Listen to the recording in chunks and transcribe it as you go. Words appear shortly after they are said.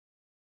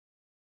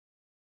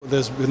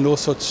There's been no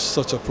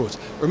such approach.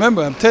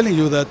 Remember, I'm telling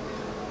you that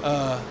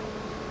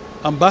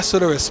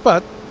Ambassador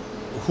Espat,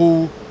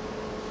 who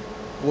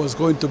was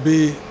going to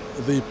be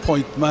the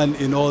point man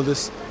in all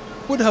this,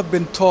 would have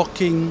been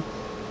talking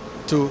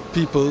to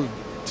people,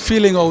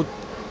 feeling out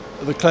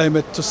the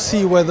climate to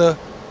see whether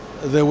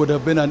there would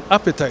have been an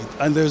appetite.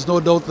 And there's no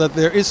doubt that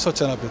there is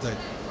such an appetite.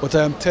 But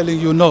I am telling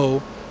you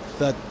now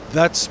that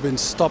that's been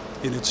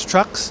stopped in its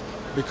tracks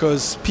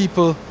because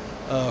people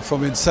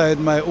from inside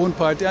my own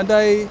party, and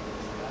I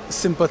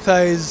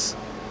sympathize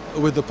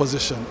with the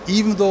position.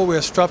 Even though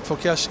we're strapped for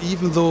cash,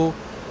 even though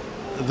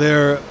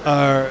there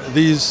are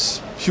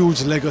these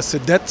huge legacy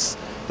debts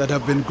that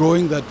have been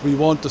growing that we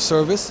want to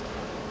service,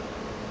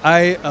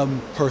 I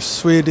am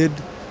persuaded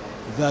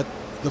that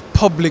the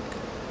public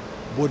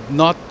would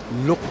not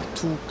look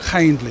too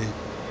kindly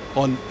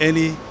on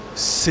any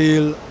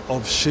sale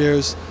of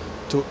shares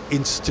to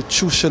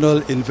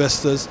institutional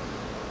investors,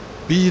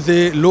 be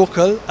they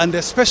local and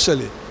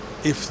especially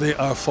if they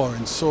are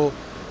foreign. So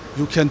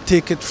you can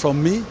take it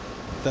from me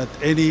that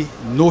any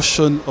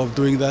notion of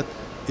doing that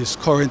is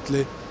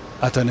currently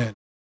at an end.